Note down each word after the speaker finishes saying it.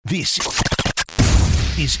This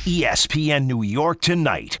is ESPN New York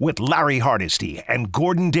Tonight with Larry Hardesty and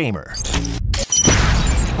Gordon Damer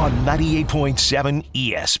on 98.7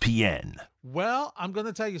 ESPN. Well, I'm going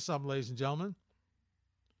to tell you something, ladies and gentlemen.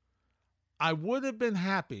 I would have been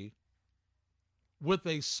happy with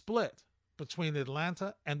a split between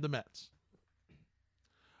Atlanta and the Mets.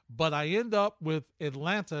 But I end up with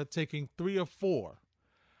Atlanta taking 3 or 4.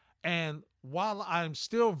 And while I'm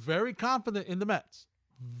still very confident in the Mets,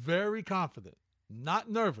 very confident,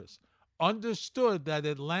 not nervous, understood that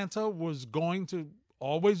Atlanta was going to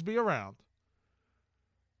always be around,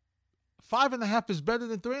 5.5 is better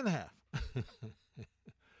than 3.5.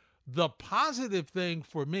 The positive thing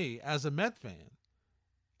for me as a Met fan,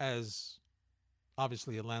 as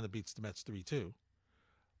obviously Atlanta beats the Mets 3-2,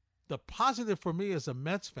 the positive for me as a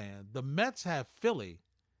Mets fan, the Mets have Philly.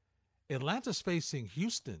 Atlanta's facing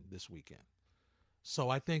Houston this weekend.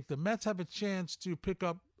 So I think the Mets have a chance to pick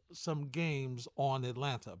up some games on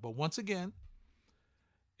Atlanta. But once again,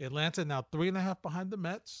 Atlanta now 3.5 behind the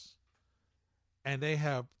Mets. And they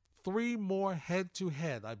have 3 more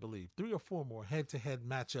head-to-head, I believe. 3 or 4 more head-to-head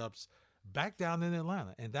matchups back down in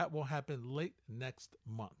Atlanta. And that will happen late next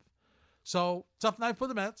month. So, tough night for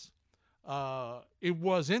the Mets. It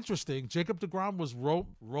was interesting. Jacob deGrom was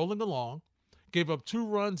rolling along, gave up 2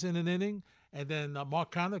 runs in an inning, and then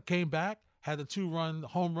Mark Connor came back, had a 2-run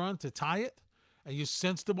home run to tie it, and you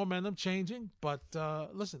sensed the momentum changing. But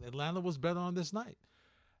listen, Atlanta was better on this night.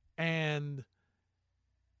 And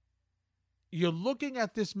you're looking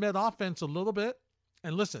at this Met offense a little bit,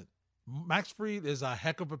 and listen, Max Fried is a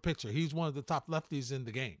heck of a pitcher. He's one of the top lefties in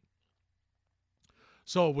the game.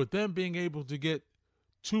 So with them being able to get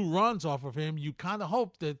 2 runs off of him, you kind of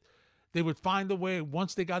hope that they would find a way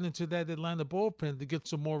once they got into that Atlanta bullpen to get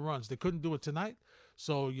some more runs. They couldn't do it tonight,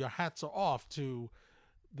 so your hats are off to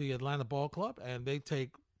the Atlanta Ball Club, and they take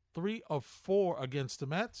 3 of 4 against the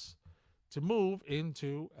Mets to move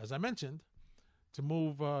into, as I mentioned, to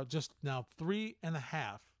move just now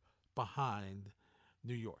 3.5 behind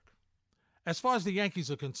New York. As far as the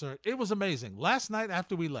Yankees are concerned, it was amazing. Last night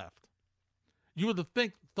after we left, you would have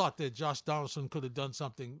thought that Josh Donaldson could have done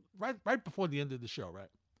something right before the end of the show, right?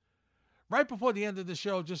 Right before the end of the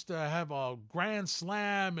show, just to have a grand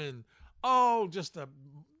slam and, just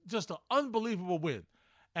an unbelievable win.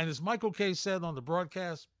 And as Michael Kay said on the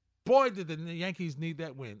broadcast, boy, did the Yankees need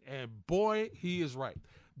that win. And boy, he is right.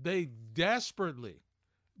 They desperately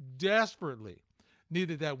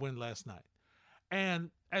needed that win last night.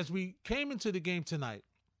 And as we came into the game tonight,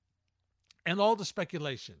 and all the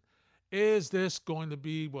speculation, is this going to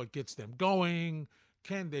be what gets them going?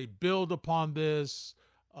 Can they build upon this?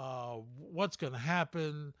 What's going to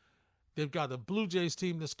happen? They've got a Blue Jays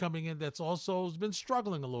team that's coming in that's also been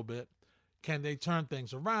struggling a little bit. Can they turn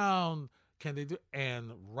things around? Can they do?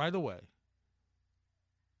 And right away,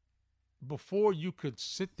 before you could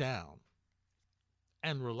sit down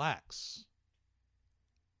and relax,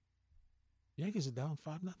 Yankees are down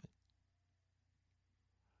 5-0.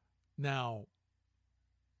 Now,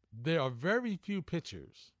 there are very few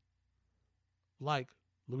pitchers like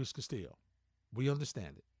Luis Castillo. We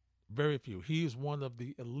understand it. Very few. He is one of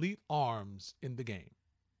the elite arms in the game.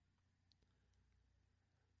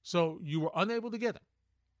 So you were unable to get him.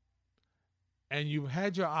 And you've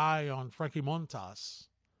had your eye on Frankie Montas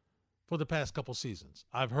for the past couple seasons.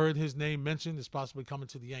 I've heard his name mentioned as possibly coming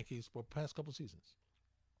to the Yankees for the past couple seasons.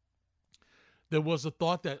 There was a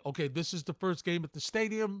thought that, okay, this is the first game at the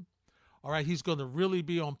stadium. All right, he's going to really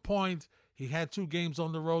be on point. He had 2 games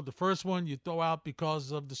on the road. The first one you throw out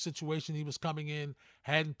because of the situation he was coming in,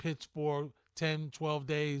 hadn't pitched for 10, 12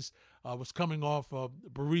 days, was coming off of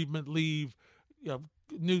bereavement leave,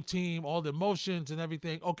 new team, all the emotions and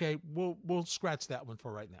everything. Okay, we'll scratch that one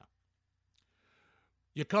for right now.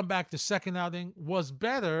 You come back to second outing, was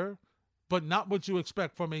better, but not what you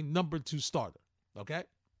expect from a number 2 starter, okay?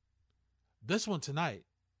 This one tonight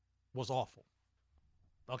was awful.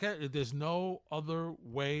 Okay, there's no other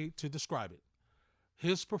way to describe it.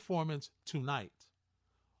 His performance tonight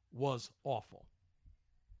was awful.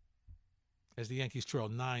 As the Yankees trail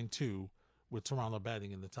 9-2 with Toronto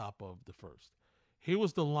batting in the top of the first. Here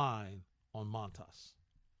was the line on Montas.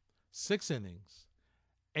 6 innings,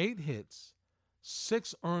 8 hits,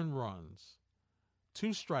 6 earned runs,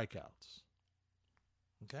 2 strikeouts.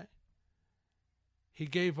 Okay? He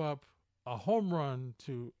gave up a home run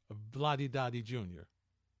to Vladdy Dottie Jr.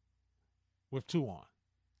 with 2 on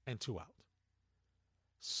and 2 out.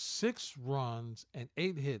 6 runs and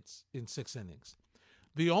 8 hits in 6 innings.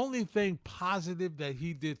 The only thing positive that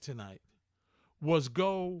he did tonight was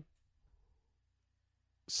go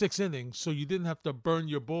 6 innings so you didn't have to burn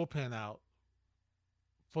your bullpen out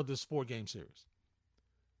for this 4-game series.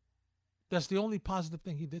 That's the only positive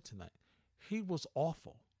thing he did tonight. He was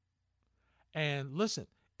awful. And listen,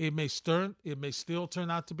 it may still turn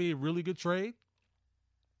out to be a really good trade.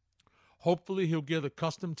 Hopefully he'll get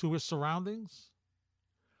accustomed to his surroundings.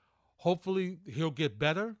 Hopefully he'll get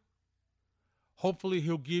better. Hopefully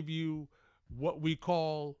he'll give you what we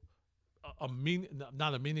call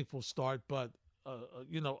not a meaningful start, but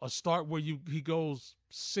a start where he goes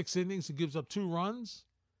 6 innings and gives up 2 runs.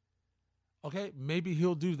 Okay, maybe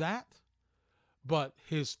he'll do that. But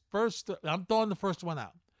I'm throwing the first one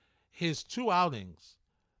out. His 2 outings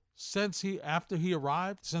after he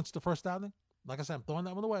arrived, since the first outing, like I said, I'm throwing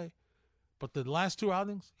that one away. But the last 2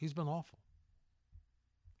 outings, he's been awful.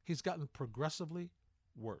 He's gotten progressively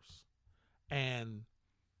worse. And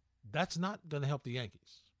that's not going to help the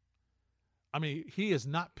Yankees. I mean, he is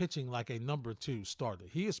not pitching like a number 2 starter.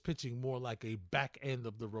 He is pitching more like a back end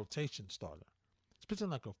of the rotation starter. He's pitching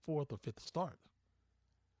like a 4th or 5th starter.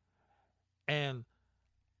 And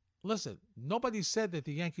listen, nobody said that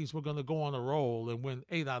the Yankees were going to go on a roll and win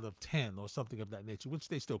 8 out of 10 or something of that nature, which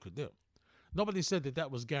they still could do. Nobody said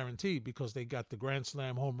that was guaranteed because they got the grand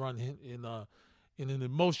slam home run in an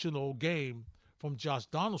emotional game from Josh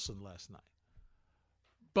Donaldson last night.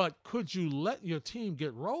 But could you let your team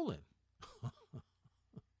get rolling?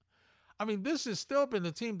 I mean, this has still been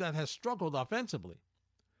a team that has struggled offensively.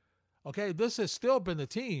 Okay, this has still been a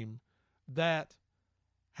team that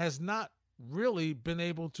has not really been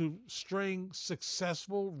able to string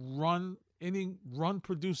successful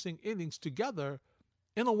run-producing innings together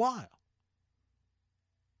in a while.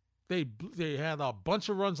 They had a bunch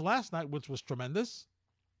of runs last night, which was tremendous.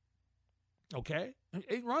 Okay,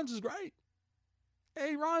 8 runs is great.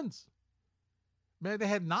 8 runs. Man, they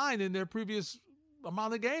had 9 in their previous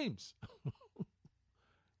amount of games,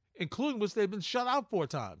 including which they've been shut out 4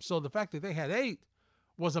 times. So the fact that they had 8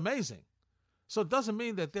 was amazing. So it doesn't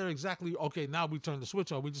mean that they're exactly, okay, now we turn the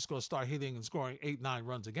switch on, we're just going to start hitting and scoring 8, 9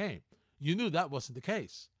 runs a game. You knew that wasn't the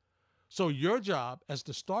case. So your job as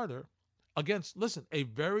the starter against, listen, a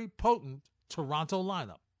very potent Toronto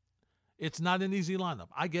lineup. It's not an easy lineup.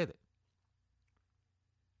 I get it.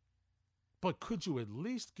 But could you at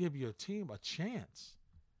least give your team a chance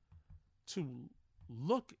to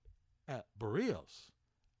look at Barrios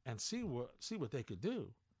and see what they could do?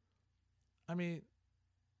 I mean,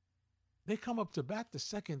 they come up to bat the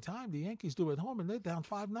second time the Yankees do at home, and they're down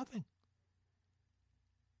 5-0.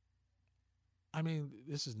 I mean,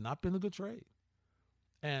 this has not been a good trade.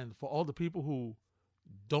 And for all the people who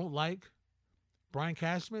don't like Brian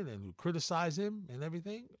Cashman and who criticize him and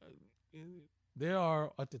everything, they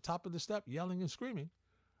are at the top of the step yelling and screaming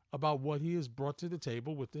about what he has brought to the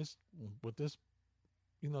table with this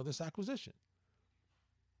acquisition,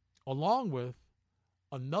 along with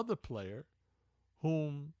another player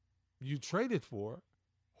whom you traded for,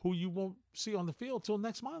 who you won't see on the field till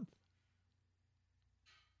next month.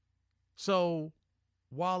 So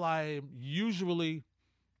while I'm usually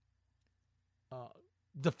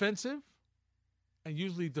defensive and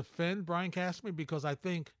usually defend Brian Cashman because I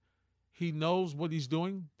think he knows what he's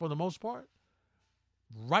doing for the most part,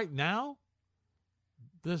 right now,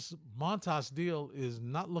 this Montas deal is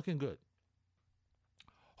not looking good.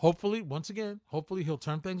 Hopefully, once again, he'll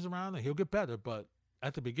turn things around and he'll get better. But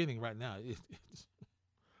at the beginning right now, it's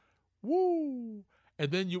woo.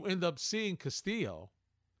 And then you end up seeing Castillo,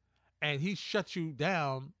 and he shuts you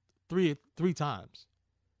down three times.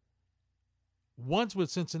 Once with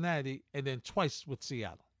Cincinnati and then twice with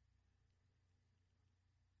Seattle.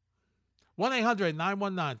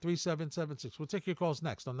 1-800-919-3776. We'll take your calls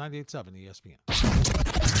next on 98.7 ESPN.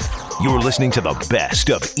 You're listening to the best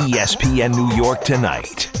of ESPN New York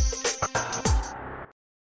tonight.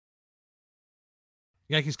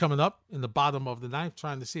 Yankees coming up in the bottom of the ninth,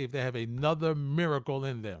 trying to see if they have another miracle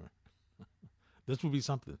in there. This would be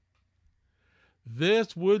something.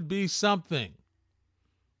 This would be something.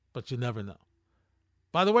 But you never know.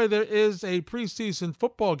 By the way, there is a preseason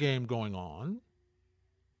football game going on.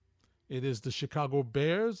 It is the Chicago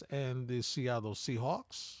Bears and the Seattle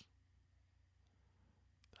Seahawks.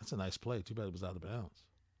 That's a nice play. Too bad it was out of bounds.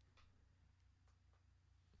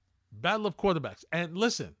 Battle of quarterbacks. And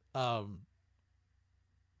listen, the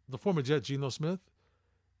former Jet Geno Smith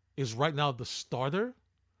is right now the starter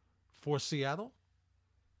for Seattle.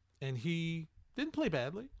 And he didn't play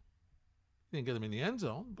badly. Didn't get him in the end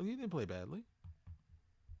zone, but he didn't play badly.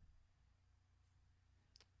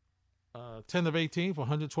 10 of 18 for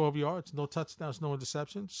 112 yards. No touchdowns, no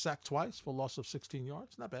interceptions. Sacked twice for loss of 16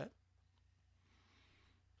 yards. Not bad.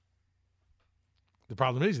 The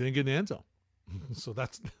problem is he didn't get in the end zone. So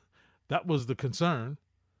that was the concern.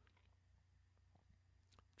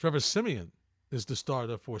 Trevor Siemian is the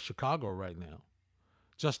starter for Chicago right now.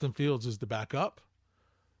 Justin Fields is the backup.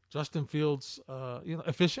 Justin Fields,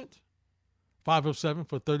 efficient. 5 of 7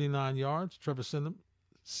 for 39 yards. Trevor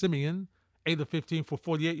Siemian, 8 of 15 for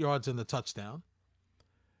 48 yards and a touchdown.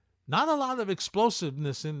 Not a lot of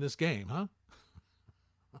explosiveness in this game, huh?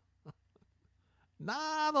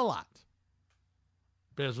 Not a lot.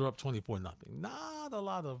 Bears are up 24-0. Not a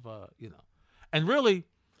lot of, And really,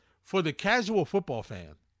 for the casual football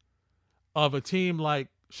fan of a team like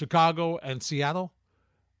Chicago and Seattle,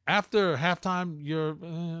 after halftime, you're,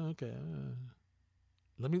 okay.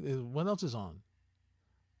 What else is on?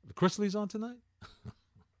 The Chrisley's on tonight?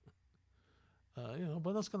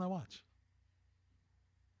 What else can I watch?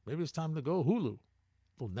 Maybe it's time to go Hulu.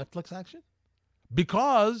 A little Netflix action?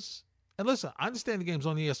 Because, and listen, I understand the game's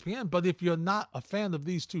on ESPN, but if you're not a fan of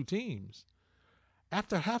these two teams,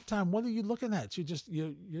 after halftime, what are you looking at?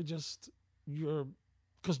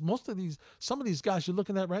 Because some of these guys you're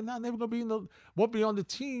looking at right now, they're going to won't be on the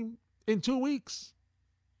team in 2 weeks,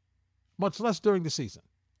 much less during the season.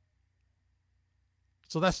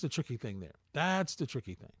 So that's the tricky thing there. That's the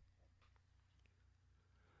tricky thing.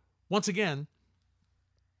 Once again,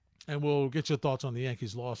 and we'll get your thoughts on the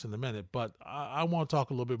Yankees' loss in a minute, but I want to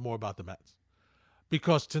talk a little bit more about the Mets.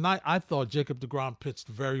 Because tonight I thought Jacob deGrom pitched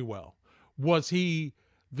very well. Was he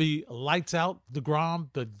the lights-out deGrom,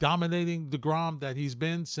 the dominating deGrom that he's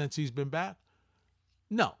been since he's been back?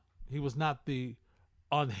 No, he was not the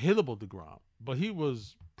unhittable deGrom, but he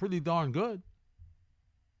was pretty darn good.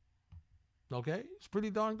 Okay? It's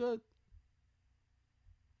pretty darn good.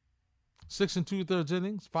 6 2/3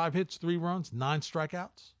 innings, 5 hits, 3 runs, 9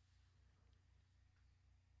 strikeouts.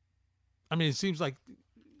 I mean, it seems like,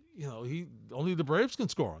 only the Braves can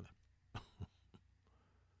score on him.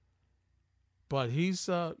 But he's,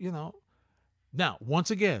 Now, once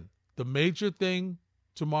again, the major thing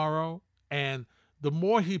tomorrow, and the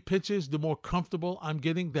more he pitches, the more comfortable I'm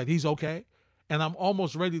getting that he's okay. And I'm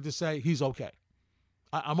almost ready to say he's okay.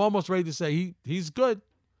 I'm almost ready to say he's good.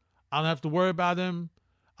 I don't have to worry about him.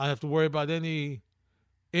 I don't have to worry about any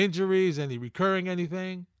injuries, any recurring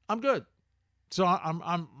anything. I'm good. So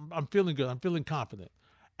I'm feeling good. I'm feeling confident.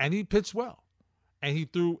 And he pitched well. And he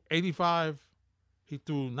threw 85. He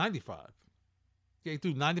threw 95. Yeah, he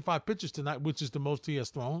threw 95 pitches tonight, which is the most he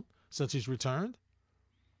has thrown since he's returned.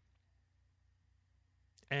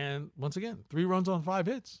 And once again, 3 runs on 5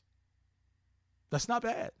 hits. That's not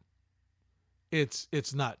bad.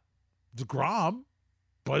 It's not deGrom,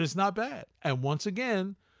 but it's not bad. And once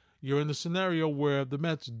again, you're in a scenario where the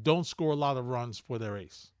Mets don't score a lot of runs for their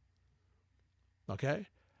ace. Okay?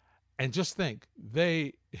 And just think,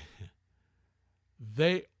 they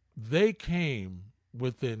came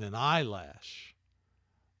within an eyelash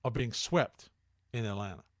of being swept in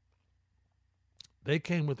Atlanta. They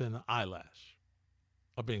came within an eyelash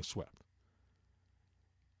of being swept.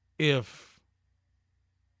 If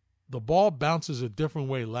the ball bounces a different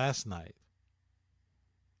way last night,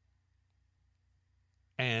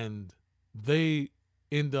 and they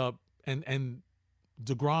end up, and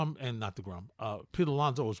deGrom, and not deGrom, Pete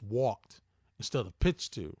Alonso was walked instead of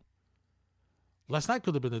pitched to. Last night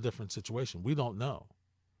could have been a different situation. We don't know.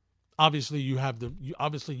 Obviously, you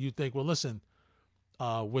think, well, listen,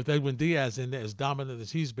 with Edwin Diaz in there, as dominant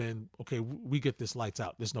as he's been, okay, we get this lights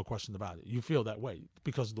out. There's no question about it. You feel that way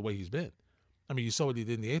because of the way he's been. I mean, you saw what he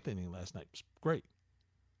did in the 8th inning last night. It was great.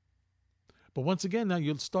 But once again, now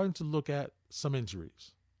you're starting to look at some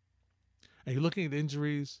injuries. And you're looking at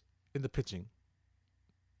injuries in the pitching.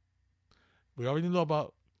 We already know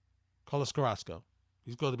about Carlos Carrasco.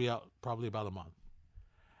 He's going to be out probably about a month.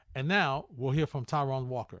 And now we'll hear from Tyrone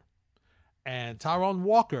Walker. And Tyrone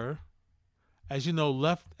Walker, as you know,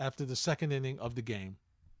 left after the 2nd inning of the game.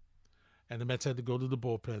 And the Mets had to go to the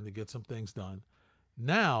bullpen to get some things done.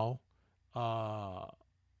 Now,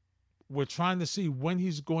 we're trying to see when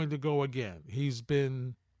he's going to go again. He's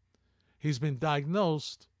been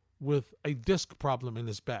diagnosed with a disc problem in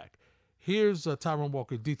his back. Here's Tyrone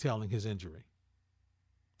Walker detailing his injury.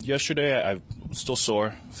 Yesterday, I was still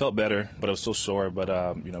sore. Felt better, but I was still sore. But,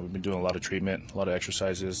 we've been doing a lot of treatment, a lot of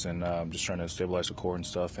exercises, and just trying to stabilize the core and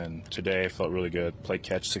stuff. And today, I felt really good. Played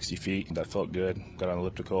catch 60 feet. That felt good. Got on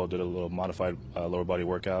elliptical, did a little modified lower body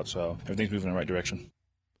workout. So everything's moving in the right direction.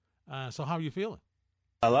 So how are you feeling?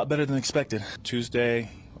 A lot better than expected. Tuesday,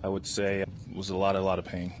 I would say, was a lot of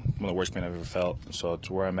pain. One of the worst pain I've ever felt. So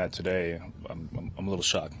to where I'm at today, I'm a little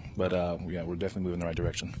shocked. But, we're definitely moving in the right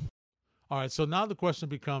direction. All right, so now the question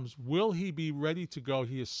becomes, will he be ready to go?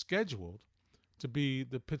 He is scheduled to be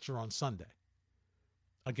the pitcher on Sunday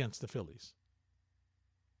against the Phillies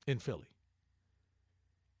in Philly.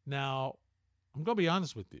 Now, I'm going to be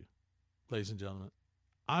honest with you, ladies and gentlemen.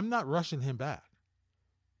 I'm not rushing him back.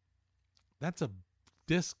 That's a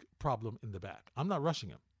disc problem in the back. I'm not rushing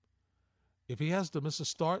him. If he has to miss a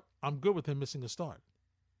start, I'm good with him missing a start.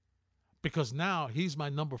 Because now he's my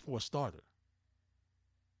number 4 starter.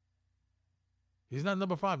 He's not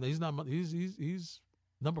number 5. He's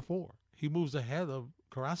number 4. He moves ahead of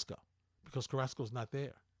Carrasco because Carrasco's not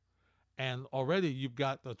there. And already you've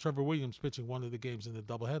got Trevor Williams pitching one of the games in the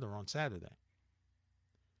doubleheader on Saturday.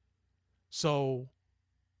 So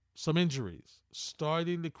some injuries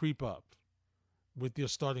starting to creep up with your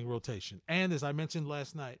starting rotation. And as I mentioned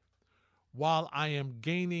last night, while I am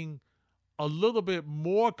gaining a little bit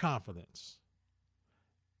more confidence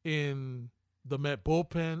in the Met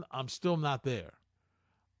bullpen, I'm still not there.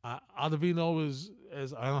 Ottavino is,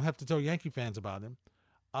 as I don't have to tell Yankee fans about him,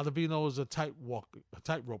 Ottavino is a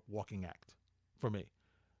tightrope walking act for me.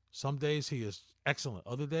 Some days he is excellent.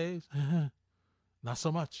 Other days, not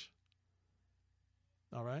so much.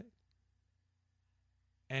 All right?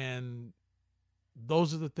 And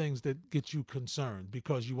those are the things that get you concerned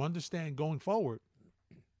because you understand going forward,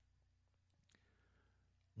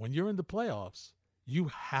 when you're in the playoffs, you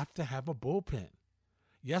have to have a bullpen.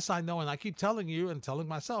 Yes, I know, and I keep telling you and telling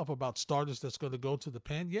myself about starters that's going to go to the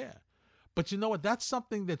pen, yeah. But you know what? That's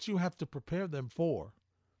something that you have to prepare them for.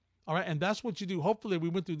 All right, and that's what you do. Hopefully, we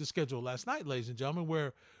went through the schedule last night, ladies and gentlemen,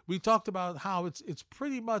 where we talked about how it's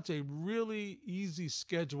pretty much a really easy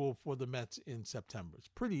schedule for the Mets in September. It's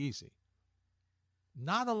pretty easy.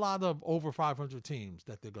 Not a lot of over 500 teams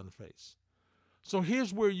that they're going to face. So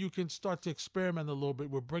here's where you can start to experiment a little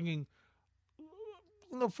bit with bringing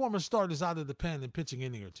former starters out of the pen and pitching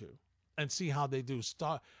inning or two and see how they do,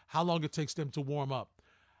 how long it takes them to warm up.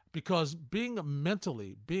 Because being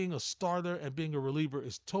a starter and being a reliever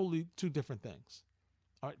is totally two different things.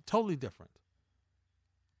 All right, totally different.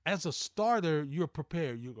 As a starter, you're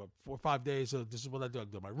prepared. You go 4 or 5 days. This is what I do. I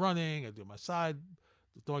do my running. I do my side,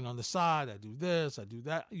 throwing on the side. I do this. I do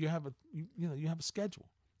that. You have a schedule.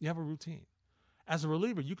 You have a routine. As a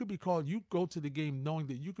reliever, you could be called. You go to the game knowing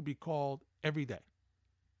that you could be called every day,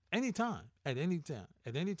 anytime, at any time,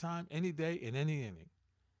 any day, in any inning.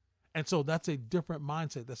 And so that's a different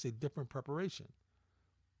mindset. That's a different preparation.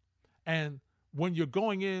 And when you're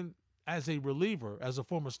going in as a reliever, as a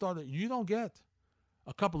former starter, you don't get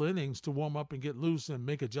a couple of innings to warm up and get loose and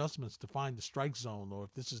make adjustments to find the strike zone, or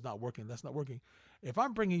if this is not working, that's not working. If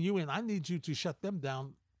I'm bringing you in, I need you to shut them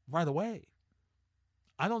down right away.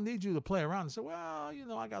 I don't need you to play around and say, well,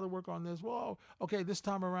 I got to work on this. Well, okay, this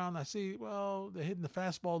time around I see, well, they're hitting the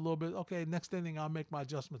fastball a little bit. Okay, next inning I'll make my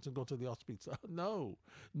adjustments and go to the off-speed. No.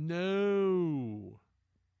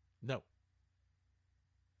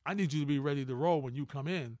 I need you to be ready to roll when you come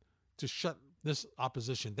in to shut this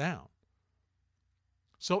opposition down.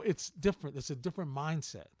 So it's different. It's a different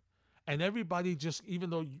mindset. And everybody just,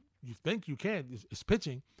 even though you think you can, is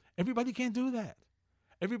pitching, everybody can't do that.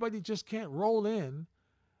 Everybody just can't roll in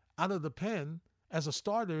out of the pen as a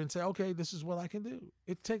starter and say, okay, this is what I can do.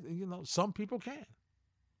 It takes, some people can,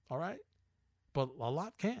 all right? But a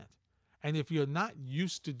lot can't. And if you're not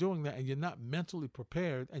used to doing that and you're not mentally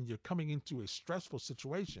prepared and you're coming into a stressful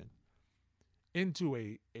situation, into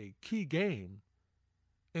a key game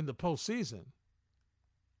in the postseason,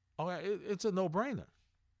 all right, it's a no-brainer.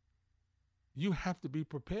 You have to be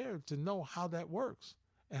prepared to know how that works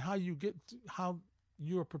and how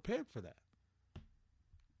you're prepared for that.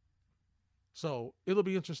 So it'll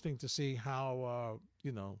be interesting to see how,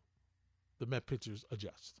 the Met pitchers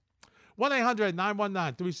adjust.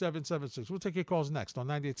 1-800-919-3776. We'll take your calls next on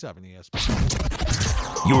 98.7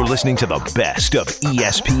 ESPN. You're listening to the best of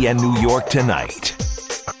ESPN New York tonight.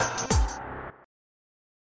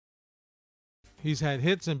 He's had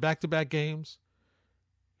hits in back-to-back games.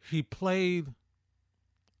 He played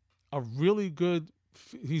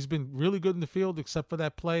he's been really good in the field except for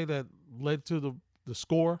that play that led to the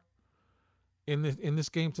score in this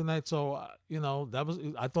game tonight. So,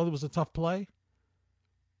 I thought it was a tough play,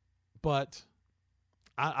 but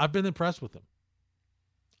I've been impressed with him.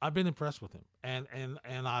 And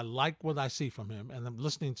I like what I see from him. And I'm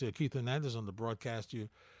listening to Keith Hernandez on the broadcast. He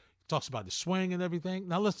talks about the swing and everything.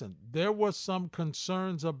 Now, listen, there was some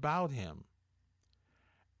concerns about him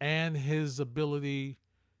and his ability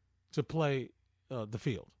to play the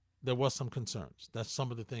field. There was some concerns. That's some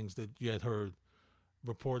of the things that you had heard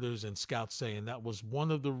reporters and scouts saying that was one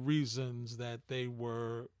of the reasons that they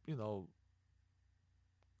were,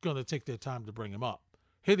 going to take their time to bring him up.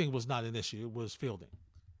 Hitting was not an issue. It was fielding.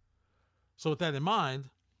 So with that in mind,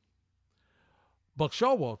 Buck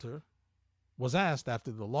Showalter was asked after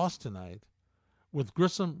the loss tonight, with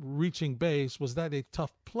Grissom reaching base, was that a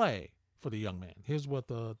tough play for the young man. Here's what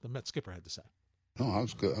the Met skipper had to say. No, I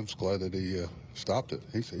was good. I was glad that he stopped it.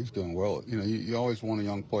 He's doing well. You know, you always want a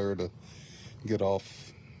young player to get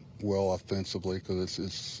off well offensively because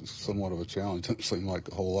it's somewhat of a challenge. It doesn't seem like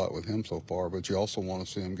a whole lot with him so far, but you also want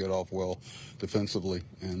to see him get off well defensively,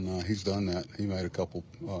 and he's done that. He's made a couple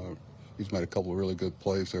of really good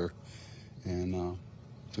plays there, and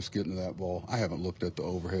just getting to that ball. I haven't looked at the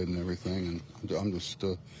overhead and everything, and I'm just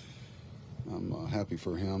I'm happy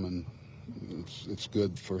for him, and it's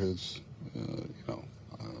good for his I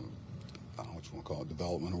don't know what you want to call it,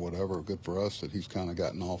 development or whatever. Good for us that he's kind of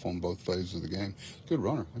gotten off on both phases of the game. Good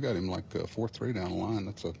runner. I got him like 4-3 down the line.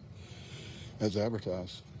 That's as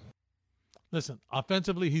advertised. Listen,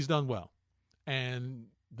 offensively, he's done well. And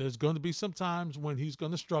there's going to be some times when he's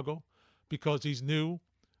going to struggle because he's new.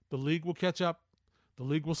 The league will catch up. The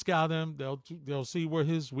league will scout him. They'll see where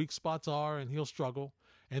his weak spots are, and he'll struggle.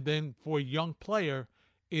 And then for a young player,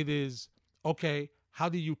 it is, okay, how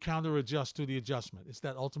do you counter-adjust to the adjustment? It's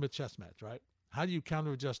that ultimate chess match, right? How do you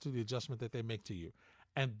counter-adjust to the adjustment that they make to you?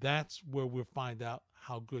 And that's where we'll find out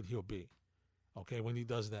how good he'll be, okay, when he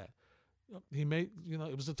does that. He made,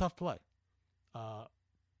 it was a tough play.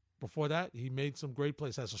 Before that, he made some great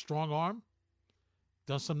plays. Has a strong arm,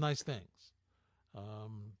 done some nice things.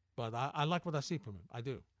 But I like what I see from him. I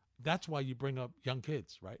do. That's why you bring up young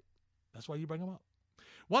kids, right? That's why you bring them up.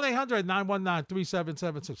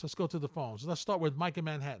 1-800-919-3776. Let's go to the phones. Let's start with Mike in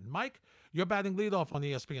Manhattan. Mike, you're batting leadoff on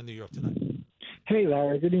ESPN New York tonight. Hey,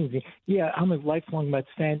 Larry. Good evening. Yeah, I'm a lifelong Mets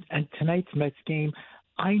fan, and tonight's Mets game,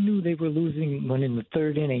 I knew they were losing when in the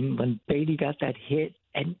third inning, when Beatty got that hit,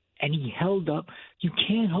 and he held up. You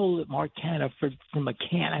can't hold it, Mark Canha, from a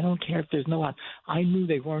can. I don't care if there's no out. I knew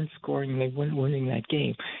they weren't scoring and they weren't winning that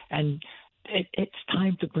game. And it's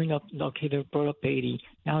time to bring up, okay, they brought up Beatty.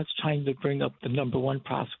 Now it's time to bring up the number one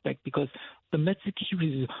prospect because the Mets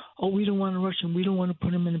excuse is, we don't want to rush him. We don't want to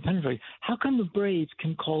put him in the penetrator. How come the Braves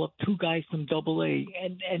can call up two guys from Double-A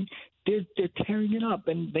and they're tearing it up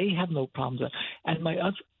and they have no problems? And my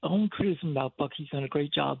own criticism about Buck, he's done a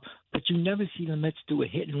great job, but you never see the Mets do a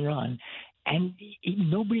hit and run. And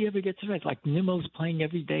nobody ever gets it right. Like Nimmo's playing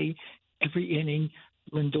every day, every inning.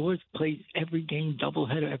 Lindor plays every game,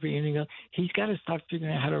 doubleheader every inning. He's got to start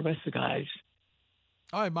figuring out how to rest the guys.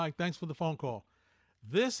 All right, Mike, thanks for the phone call.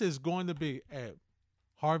 This is going to be,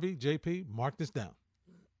 Harvey, JP, mark this down.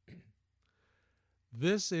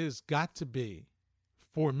 This has got to be,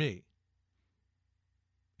 for me,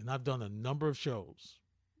 and I've done a number of shows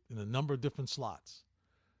in a number of different slots.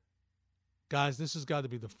 Guys, this has got to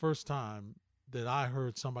be the first time that I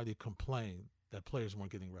heard somebody complain that players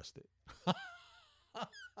weren't getting rested.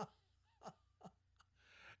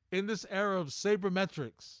 In this era of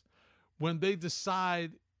sabermetrics, when they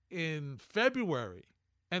decide in February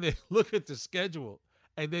and they look at the schedule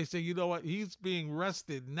and they say, you know what, he's being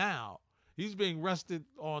rested now. He's being rested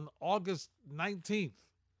on August 19th.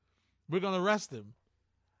 We're going to rest him.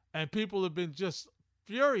 And people have been just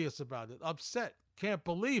furious about it, upset, can't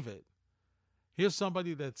believe it. Here's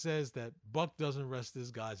somebody that says that Buck doesn't rest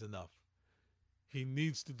his guys enough. He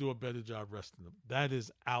needs to do a better job resting them. That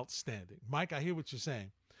is outstanding. Mike, I hear what you're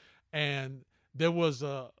saying. And I was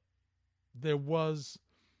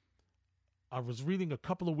reading a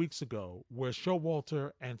couple of weeks ago where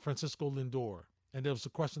Showalter and Francisco Lindor, and there was a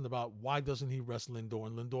question about why doesn't he rest Lindor,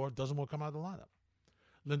 and Lindor doesn't want to come out of the lineup.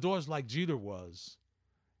 Lindor's like Jeter was.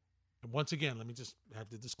 And once again, let me just have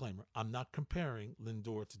the disclaimer. I'm not comparing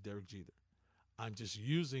Lindor to Derek Jeter. I'm just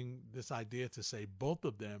using this idea to say both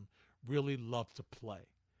of them really love to play.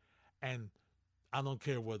 And I don't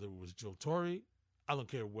care whether it was Joe Torre. I don't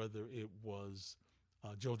care whether it was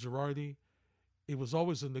Joe Girardi. It was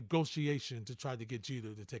always a negotiation to try to get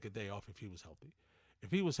Jeter to take a day off if he was healthy. If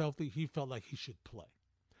he was healthy, he felt like he should play.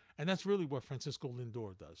 And that's really what Francisco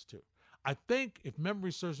Lindor does too. I think, if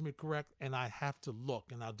memory serves me correct, and I have to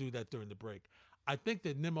look, and I'll do that during the break, I think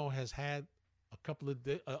that Nimmo has had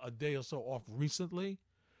a day or so off recently.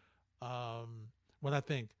 When I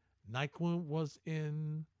think Nyquist was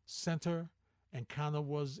in center and Canha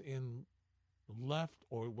was in left,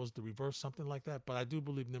 or it was the reverse, something like that. But I do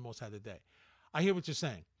believe Nimmo's had a day. I hear what you're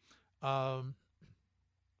saying.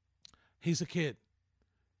 He's a kid.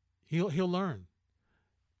 He'll learn.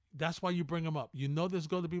 That's why you bring him up. You know there's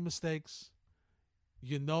going to be mistakes.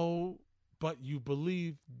 But you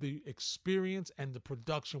believe the experience and the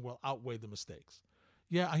production will outweigh the mistakes.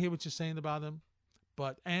 Yeah, I hear what you're saying about him.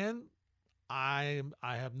 And I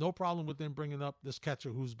have no problem with them bringing up this catcher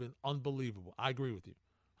who's been unbelievable. I agree with you.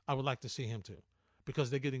 I would like to see him too, because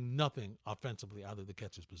they're getting nothing offensively out of the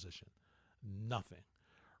catcher's position. Nothing.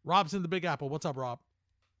 Rob's in the Big Apple. What's up, Rob?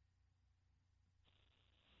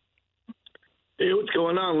 Hey, what's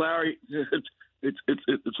going on, Larry?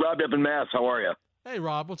 It's Robbie up in Mass. How are you? Hey,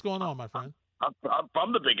 Rob, what's going on, my friend? I'm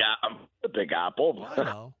the Big Apple. Well, I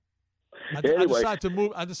know. Anyway.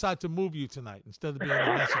 I decided to move you tonight instead of being in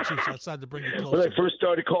Massachusetts. I decided to bring you closer. When I first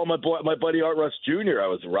started calling my buddy Art Russ Jr., I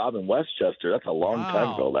was Rob in Westchester. That's a long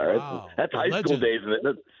time ago, Larry. Wow. That's high Legend. school days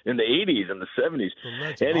in the 80s and the 70s.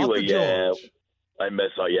 The Anyway, George. I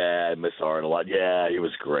miss Art a lot. Yeah, he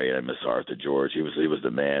was great. I miss Arthur George. He was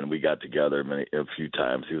the man. We got together a few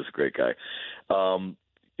times. He was a great guy. I'm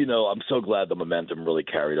so glad the momentum really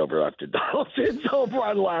carried over after Donaldson's home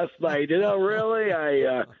run last night. Really,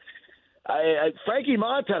 Frankie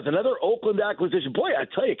Montas, another Oakland acquisition. Boy, I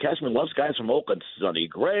tell you, Cashman loves guys from Oakland. Sonny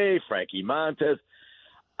Gray, Frankie Montas.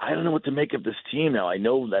 I don't know what to make of this team now. I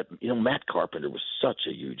know that Matt Carpenter was such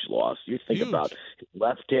a huge loss. You think about his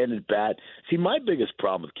left-handed bat. See, my biggest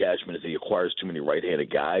problem with Cashman is he acquires too many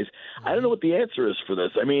right-handed guys. I don't know what the answer is for this.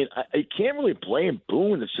 I mean, I can't really blame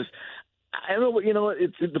Boone. It's just I don't know.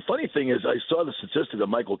 It's the funny thing is I saw the statistic that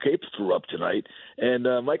Michael Cape threw up tonight, and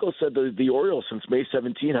Michael said the Orioles since May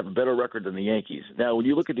 17 have a better record than the Yankees. Now, when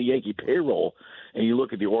you look at the Yankee payroll and you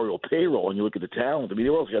look at the Oriole payroll and you look at the talent, I mean,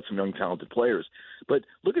 the Orioles got some young talented players. But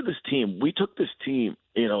look at this team. We took this team,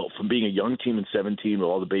 from being a young team in 17 with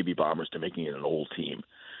all the baby bombers to making it an old team.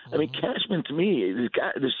 I mean, Cashman, to me,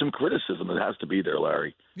 there's some criticism that has to be there,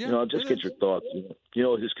 Larry. Yeah, Just get your thoughts.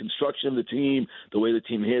 His construction of the team, the way the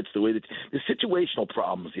team hits, the situational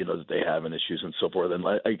problems, that they have and issues and so forth. And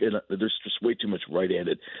there's just way too much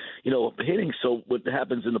right-handed, hitting. So what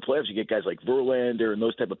happens in the playoffs, you get guys like Verlander and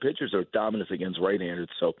those type of pitchers that are dominant against right-handed.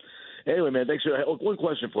 So anyway, man, thanks for that. One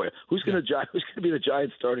question for you: Who's going to be the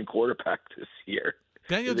Giants' starting quarterback this year?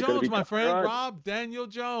 Daniel Jones, my friend, Rob. Daniel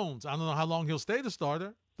Jones. I don't know how long he'll stay the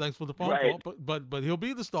starter. Thanks for the phone call, but he'll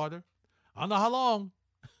be the starter. I don't know how long,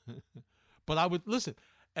 but I would listen.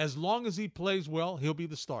 As long as he plays well, he'll be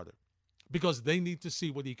the starter because they need to see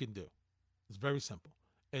what he can do. It's very simple.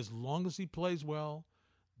 As long as he plays well,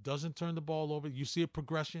 doesn't turn the ball over, you see a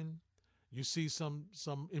progression, you see some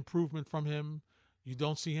improvement from him. You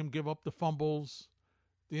don't see him give up the fumbles.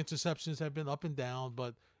 The interceptions have been up and down,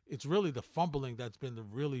 but it's really the fumbling that's been the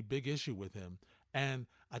really big issue with him. And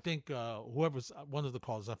I think whoever's one of the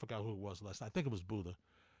callers, I forgot who it was last night, I think it was Buddha,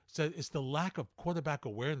 said it's the lack of quarterback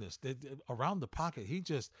awareness. Around the pocket, he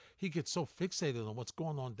gets so fixated on what's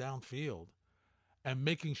going on downfield and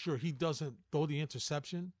making sure he doesn't throw the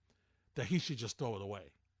interception that he should just throw it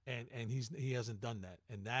away. And he hasn't done that.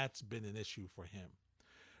 And that's been an issue for him.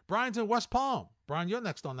 Brian's in West Palm. Brian, you're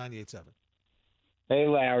next on 98.7. Hey,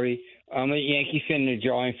 Larry. I'm a Yankee fan and a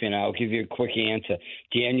Giant fan. I'll give you a quick answer.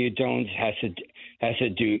 Daniel Jones has to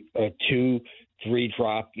do a 2-3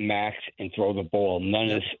 drop max and throw the ball. None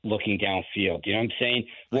of this looking downfield. You know what I'm saying?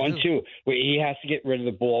 1-2. He has to get rid of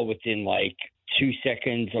the ball within 2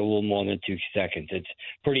 seconds, a little more than 2 seconds. It's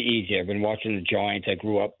pretty easy. I've been watching the Giants. I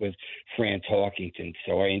grew up with Fran Tarkington,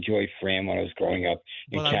 so I enjoyed Fran when I was growing up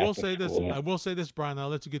in But Catholic I will say this, Brian. I'll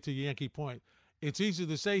let you get to your Yankee point. It's easy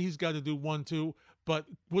to say he's got to do 1-2, but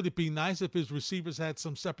would it be nice if his receivers had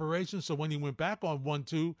some separation so when he went back on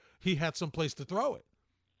 1-2, he had some place to throw it?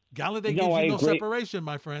 Galladay gives you no separation,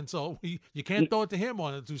 my friend, so you can't throw it to him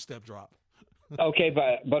on a two-step drop. Okay,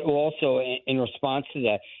 but also in response to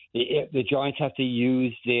that, the Giants have to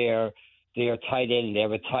use their tight end. They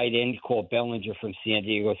have a tight end called Bellinger from San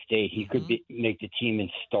Diego State. He could make the team and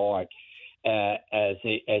start as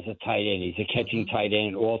a tight end. He's a catching tight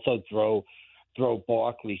end. Also throw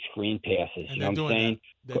Barkley screen passes. And you know what I'm saying?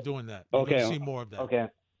 They're doing that. Okay. You're going to see more of that. Okay.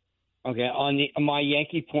 On my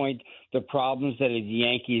Yankee point, the problems that the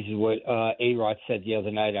Yankees, what A-Rod said the other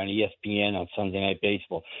night on ESPN on Sunday Night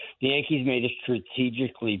Baseball, the Yankees made a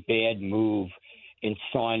strategically bad move in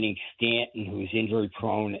signing Stanton, who's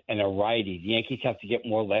injury-prone, and a righty. The Yankees have to get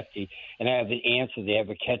more lefty, and I have an answer. They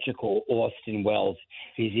have a catcher called Austin Wells.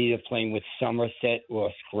 He's either playing with Somerset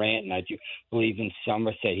or Scranton. I do believe in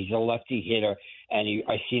Somerset. He's a lefty hitter, and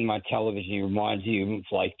I see him on television. He reminds you of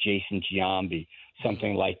like Jason Giambi,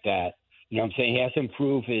 something like that. You know what I'm saying? He has to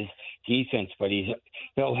improve his defense, but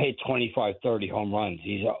he'll hit 25, 30 home runs.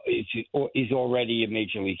 He's already a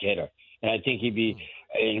major league hitter, and I think he'd be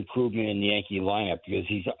an improvement in the Yankee lineup because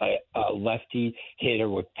he's a lefty hitter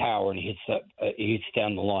with power, and he hits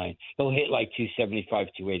down the line. He'll hit like 275,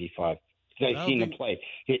 285. Because I've seen him play.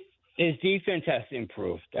 His defense has to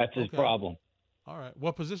improve. That's his problem. All right.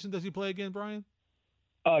 What position does he play again, Brian?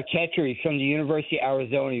 Catcher. He's from the University of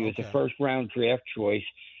Arizona. He was a first-round draft choice,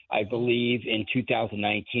 I believe, in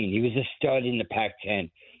 2019. He was a stud in the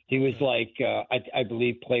Pac-10. He was I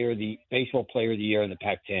believe, baseball player of the year in the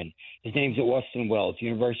Pac-10. His name's Austin Wells,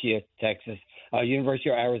 University of Texas. University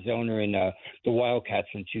of Arizona and the Wildcats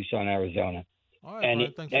from Tucson, Arizona. All right, And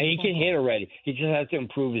Brian, thanks for and the he phone can call. hit already. He just has to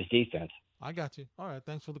improve his defense. I got you. All right,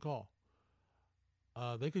 thanks for the call.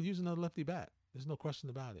 They could use another lefty bat. There's no question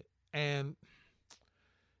about it. And,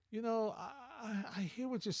 I hear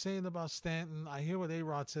what you're saying about Stanton. I hear what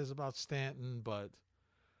A-Rod says about Stanton. But,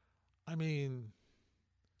 I mean,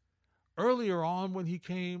 earlier on when he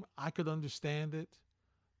came, I could understand it.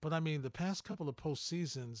 But, I mean, the past couple of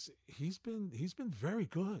postseasons, he's been very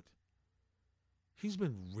good. He's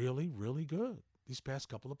been really, really good these past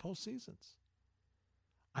couple of postseasons.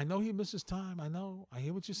 I know he misses time. I know. I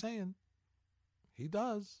hear what you're saying. He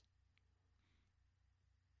does.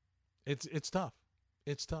 It's tough.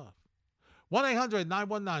 It's tough.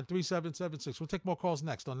 1-800-919-3776. We'll take more calls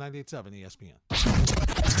next on 98.7 ESPN.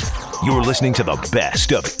 You're listening to the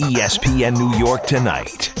best of ESPN New York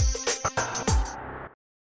tonight.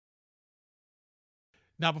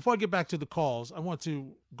 Now, before I get back to the calls, I want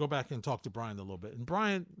to go back and talk to Brian a little bit. And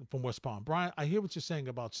Brian from West Palm. Brian, I hear what you're saying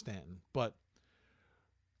about Stanton,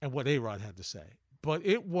 and what A-Rod had to say. But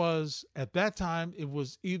it was, at that time, it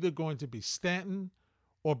was either going to be Stanton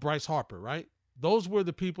or Bryce Harper, right? Those were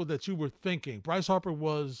the people that you were thinking. Bryce Harper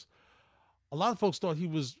was, a lot of folks thought he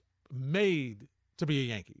was made to be a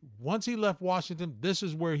Yankee. Once he left Washington, this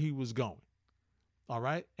is where he was going. All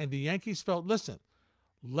right? And the Yankees felt, listen,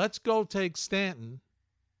 let's go take Stanton,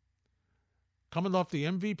 coming off the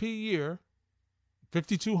MVP year,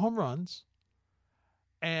 52 home runs,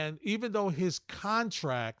 and even though his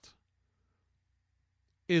contract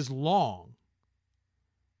is long,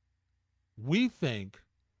 we think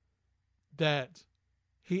that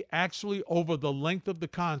he actually, over the length of the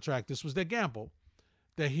contract, this was their gamble,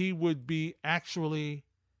 that he would be actually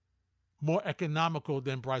more economical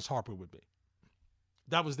than Bryce Harper would be.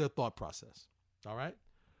 That was their thought process. All right?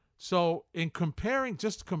 So in comparing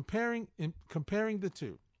the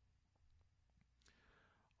two,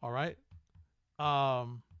 all right,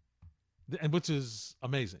 and which is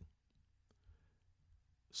amazing.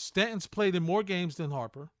 Stanton's played in more games than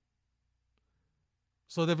Harper,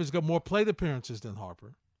 so that he's got more plate appearances than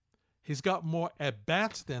Harper. He's got more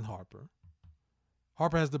at-bats than Harper.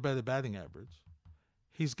 Harper has the better batting average.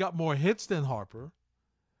 He's got more hits than Harper.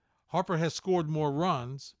 Harper has scored more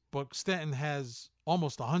runs, but Stanton has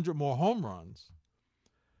almost 100 more home runs.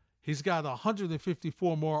 He's got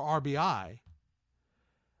 154 more RBI.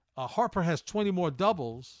 Harper has 20 more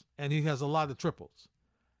doubles, and he has a lot of triples.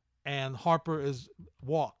 And Harper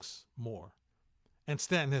walks more. And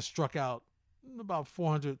Stanton has struck out about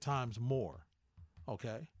 400 times more.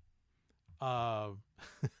 Okay? I'm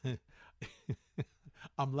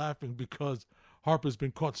laughing because Harper's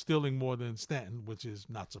been caught stealing more than Stanton, which is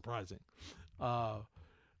not surprising.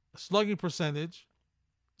 Slugging percentage,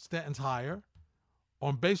 Stanton's higher.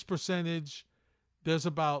 On base percentage, there's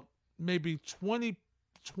about maybe 20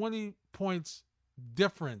 points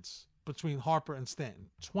difference between Harper and Stanton.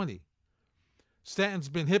 20. Stanton's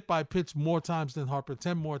been hit by pitch more times than Harper,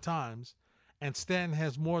 10 more times. And Stanton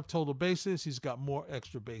has more total bases. He's got more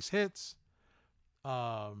extra base hits.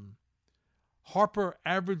 Harper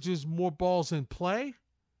averages more balls in play,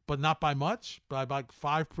 but not by much, by like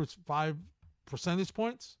 5 percentage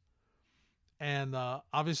points. And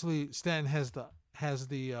obviously Stanton has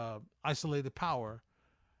the isolated power,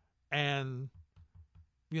 and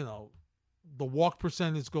the walk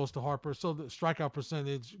percentage goes to Harper, so the strikeout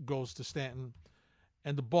percentage goes to Stanton,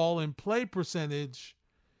 and the ball in play percentage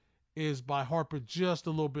is by Harper just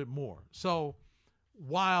a little bit more. So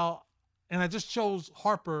and I just chose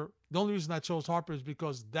Harper. The only reason I chose Harper is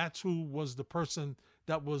because that's who was the person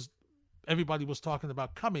that everybody was talking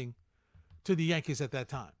about coming to the Yankees at that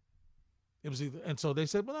time. It was either, and so they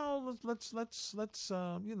said, well, no,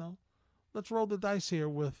 let's roll the dice here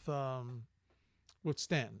with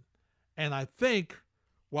Stanton. And I think,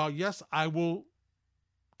 while yes, I will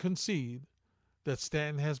concede that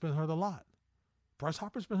Stanton has been hurt a lot, Bryce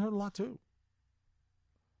Harper's been hurt a lot too.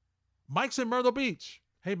 Mike's in Myrtle Beach.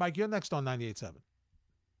 Hey, Mike, you're next on 98.7.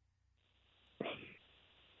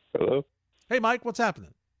 Hello. Hey, Mike, what's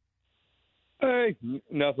happening? Hey,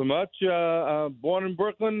 nothing much. Born in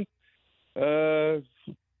Brooklyn, came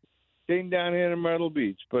down here in Myrtle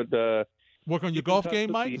Beach, but work on your golf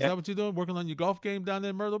game, Mike? Is that what you're doing? Working on your golf game down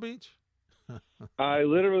there in Myrtle Beach? I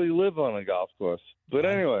literally live on a golf course. But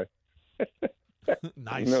anyway,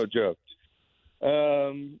 nice. No joke.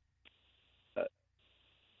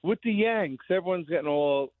 With the Yanks, everyone's getting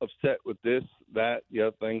all upset with this, that, the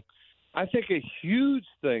other thing. I think a huge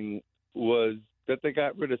thing was that they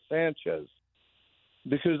got rid of Sanchez,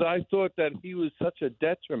 because I thought that he was such a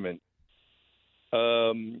detriment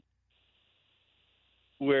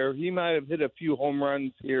where he might have hit a few home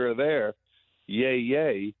runs here or there,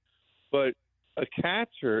 yay, but a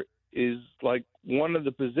catcher is like one of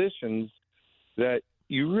the positions that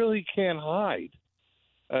you really can't hide.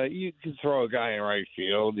 You could throw a guy in right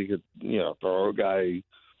field. You could, throw a guy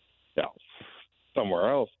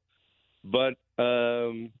somewhere else. But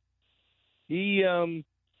he,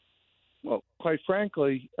 quite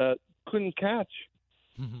frankly, couldn't catch.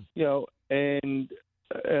 And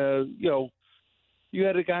you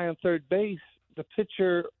had a guy on third base. The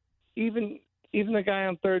pitcher, even the guy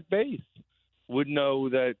on third base, would know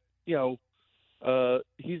that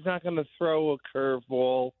he's not going to throw a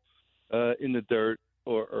curveball in the dirt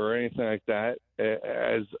or anything like that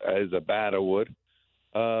as a batter would.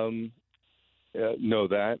 Know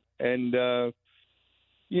that, and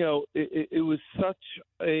it was such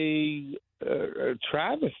a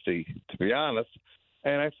travesty, to be honest.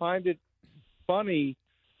 And I find it funny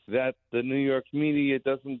that the New York media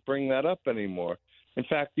doesn't bring that up anymore. In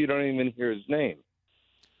fact, you don't even hear his name.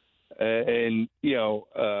 And he's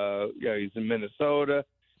in Minnesota,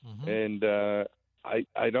 and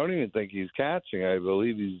I don't even think he's catching. I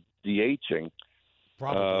believe he's DHing.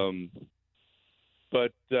 Probably.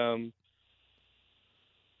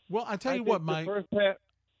 Well, I tell you what, Mike.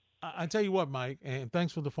 I tell you what, Mike, and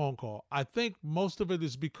thanks for the phone call. I think most of it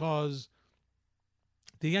is because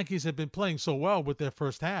the Yankees have been playing so well with their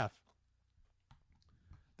first half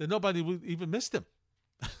that nobody even missed him.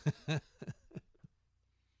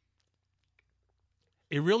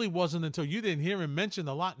 It really wasn't until you didn't hear him mentioned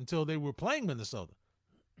a lot until they were playing Minnesota.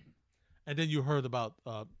 And then you heard about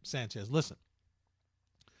Sanchez. Listen,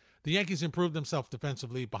 the Yankees improved themselves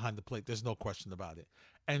defensively behind the plate. There's no question about it.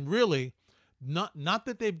 And really, not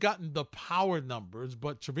that they've gotten the power numbers,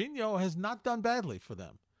 but Trevino has not done badly for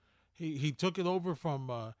them. He took it over from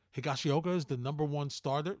Higashioka as the number one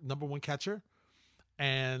catcher,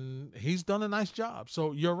 and he's done a nice job.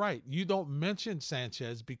 So you're right. You don't mention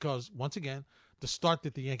Sanchez because, once again, the start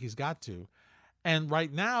that the Yankees got to. And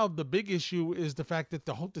right now, the big issue is the fact that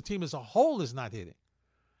the team as a whole is not hitting.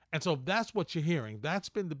 And so that's what you're hearing. That's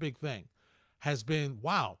been the big thing, has been,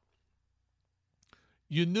 wow.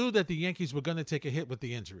 You knew that the Yankees were going to take a hit with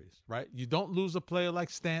the injuries, right? You don't lose a player like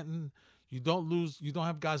Stanton. You don't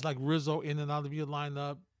have guys like Rizzo in and out of your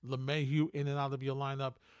lineup, LeMahieu in and out of your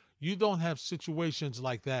lineup. You don't have situations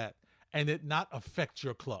like that and it not affect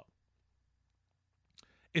your club.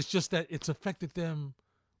 It's just that it's affected them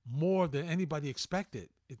more than anybody expected.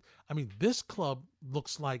 This club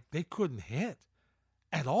looks like they couldn't hit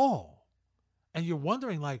at all. And you're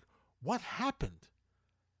wondering, like, what happened?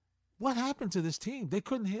 What happened to this team? They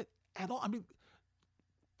couldn't hit at all.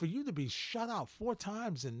 For you to be shut out 4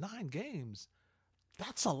 times in 9 games,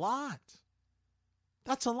 that's a lot.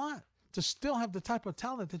 That's a lot to still have the type of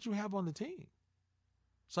talent that you have on the team.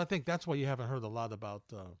 So I think that's why you haven't heard a lot about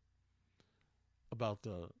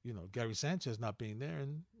Gary Sanchez not being there.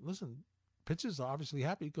 And listen, pitchers are obviously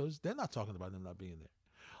happy because they're not talking about him not being there.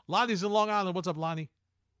 Lonnie's in Long Island. What's up, Lonnie?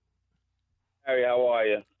 Harry, how are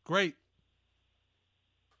you? Great.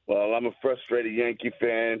 Well, I'm a frustrated Yankee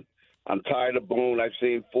fan. I'm tired of Boone. I've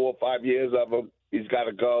seen 4 or 5 years of him. He's got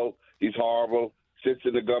to go. He's horrible. Sits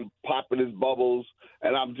in the gun, popping his bubbles.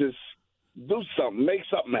 And I'm just, do something. Make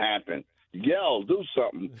something happen. Yell, do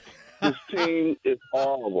something. This team is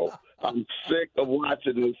horrible. I'm sick of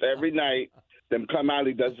watching this every night. Them come out,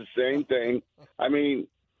 he does the same thing. I'm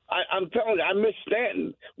telling you, I miss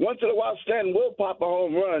Stanton. Once in a while, Stanton will pop a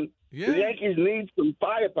home run. Yeah. The Yankees need some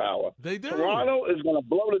firepower. They do. Toronto is going to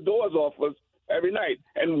blow the doors off us every night.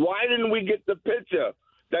 And why didn't we get the pitcher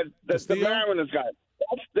that the Mariners got?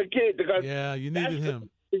 That's the kid. Because yeah, you needed him.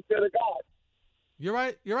 He should have got. You're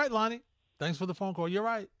right. You're right, Lonnie. Thanks for the phone call. You're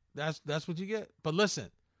right. That's what you get. But listen,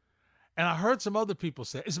 and I heard some other people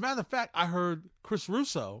say, as a matter of fact, I heard Chris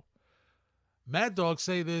Russo, Mad Dog,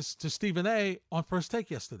 say this to Stephen A. on First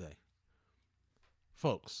Take yesterday.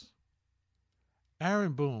 Folks,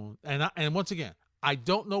 Aaron Boone, and once again, I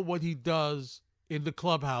don't know what he does in the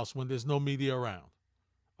clubhouse when there's no media around.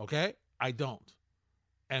 Okay? I don't.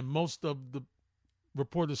 And most of the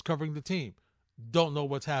reporters covering the team don't know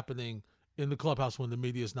what's happening in the clubhouse when the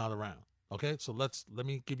media is not around. Okay? So let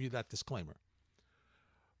me give you that disclaimer.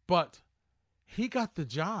 But he got the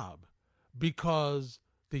job because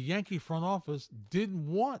the Yankee front office didn't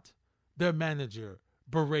want their manager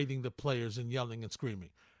berating the players and yelling and screaming.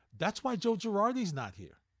 That's why Joe Girardi's not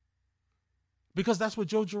here. Because that's what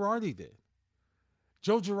Joe Girardi did.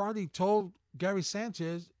 Joe Girardi told Gary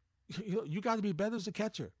Sanchez, you got to be better as a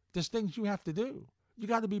catcher. There's things you have to do. You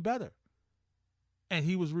got to be better. And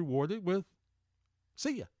he was rewarded with,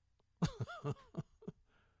 see ya.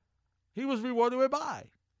 He was rewarded with a bye.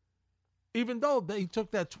 Even though they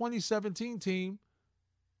took that 2017 team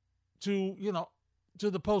to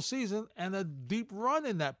the postseason and a deep run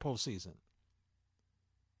in that postseason.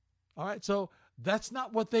 All right, so that's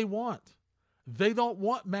not what they want. They don't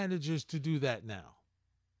want managers to do that now.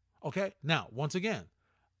 Okay, now, once again,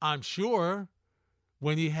 I'm sure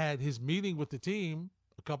when he had his meeting with the team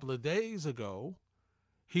a couple of days ago,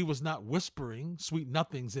 he was not whispering sweet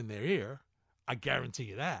nothings in their ear. I guarantee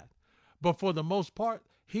you that. But for the most part,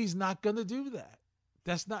 he's not going to do that.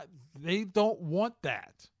 They don't want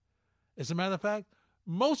that. As a matter of fact,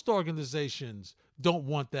 most organizations don't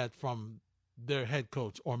want that from their head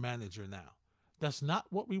coach or manager now. That's not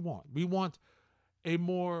what we want. We want a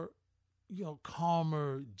more,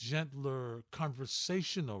 calmer, gentler,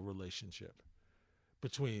 conversational relationship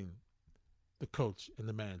between the coach and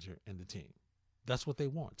the manager and the team. That's what they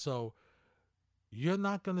want. So you're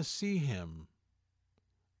not going to see him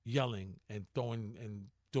yelling and throwing and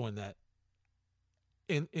doing that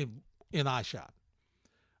in eye shot.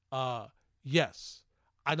 Yes,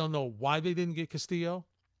 I don't know why they didn't get Castillo,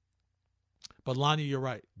 but Lonnie, you're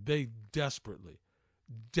right. They desperately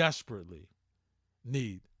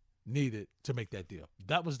needed to make that deal.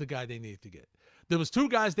 That was the guy they needed to get. There was two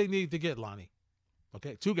guys they needed to get, Lonnie.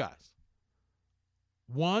 Okay, two guys.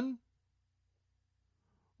 One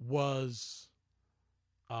was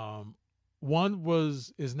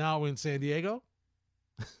is now in San Diego,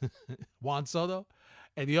 Juan Soto,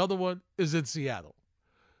 and the other one is in Seattle.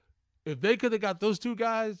 If they could have got those two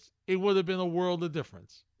guys, it would have been a world of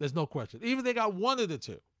difference. There's no question. Even if they got one of the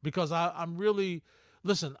two, because I'm really,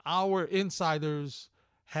 listen, our insiders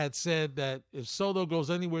had said that if Soto goes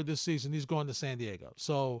anywhere this season, he's going to San Diego.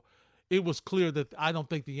 So it was clear that I don't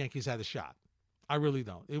think the Yankees had a shot. I really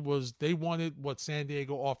don't. They wanted what San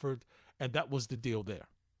Diego offered, and that was the deal there.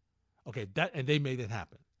 Okay, and they made it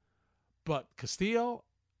happen. But Castillo,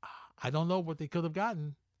 I don't know what they could have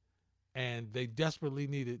gotten, and they desperately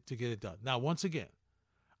needed to get it done. Now, once again,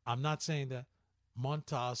 I'm not saying that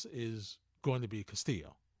Montas is going to be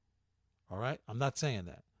Castillo. All right? I'm not saying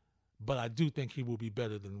that. But I do think he will be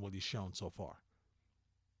better than what he's shown so far.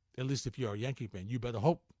 At least if you're a Yankee fan, you better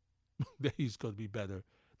hope that he's going to be better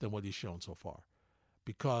than what he's shown so far.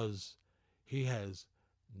 Because he has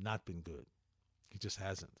not been good. He just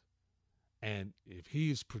hasn't. And if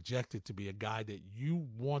he's projected to be a guy that you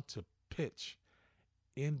want to pitch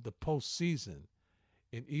in the postseason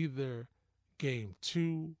in either game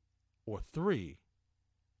 2 or 3,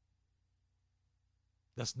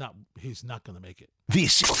 he's not going to make it.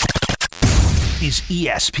 This is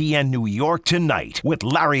ESPN New York Tonight with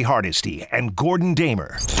Larry Hardesty and Gordon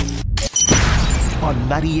Damer on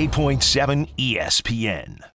 98.7 ESPN.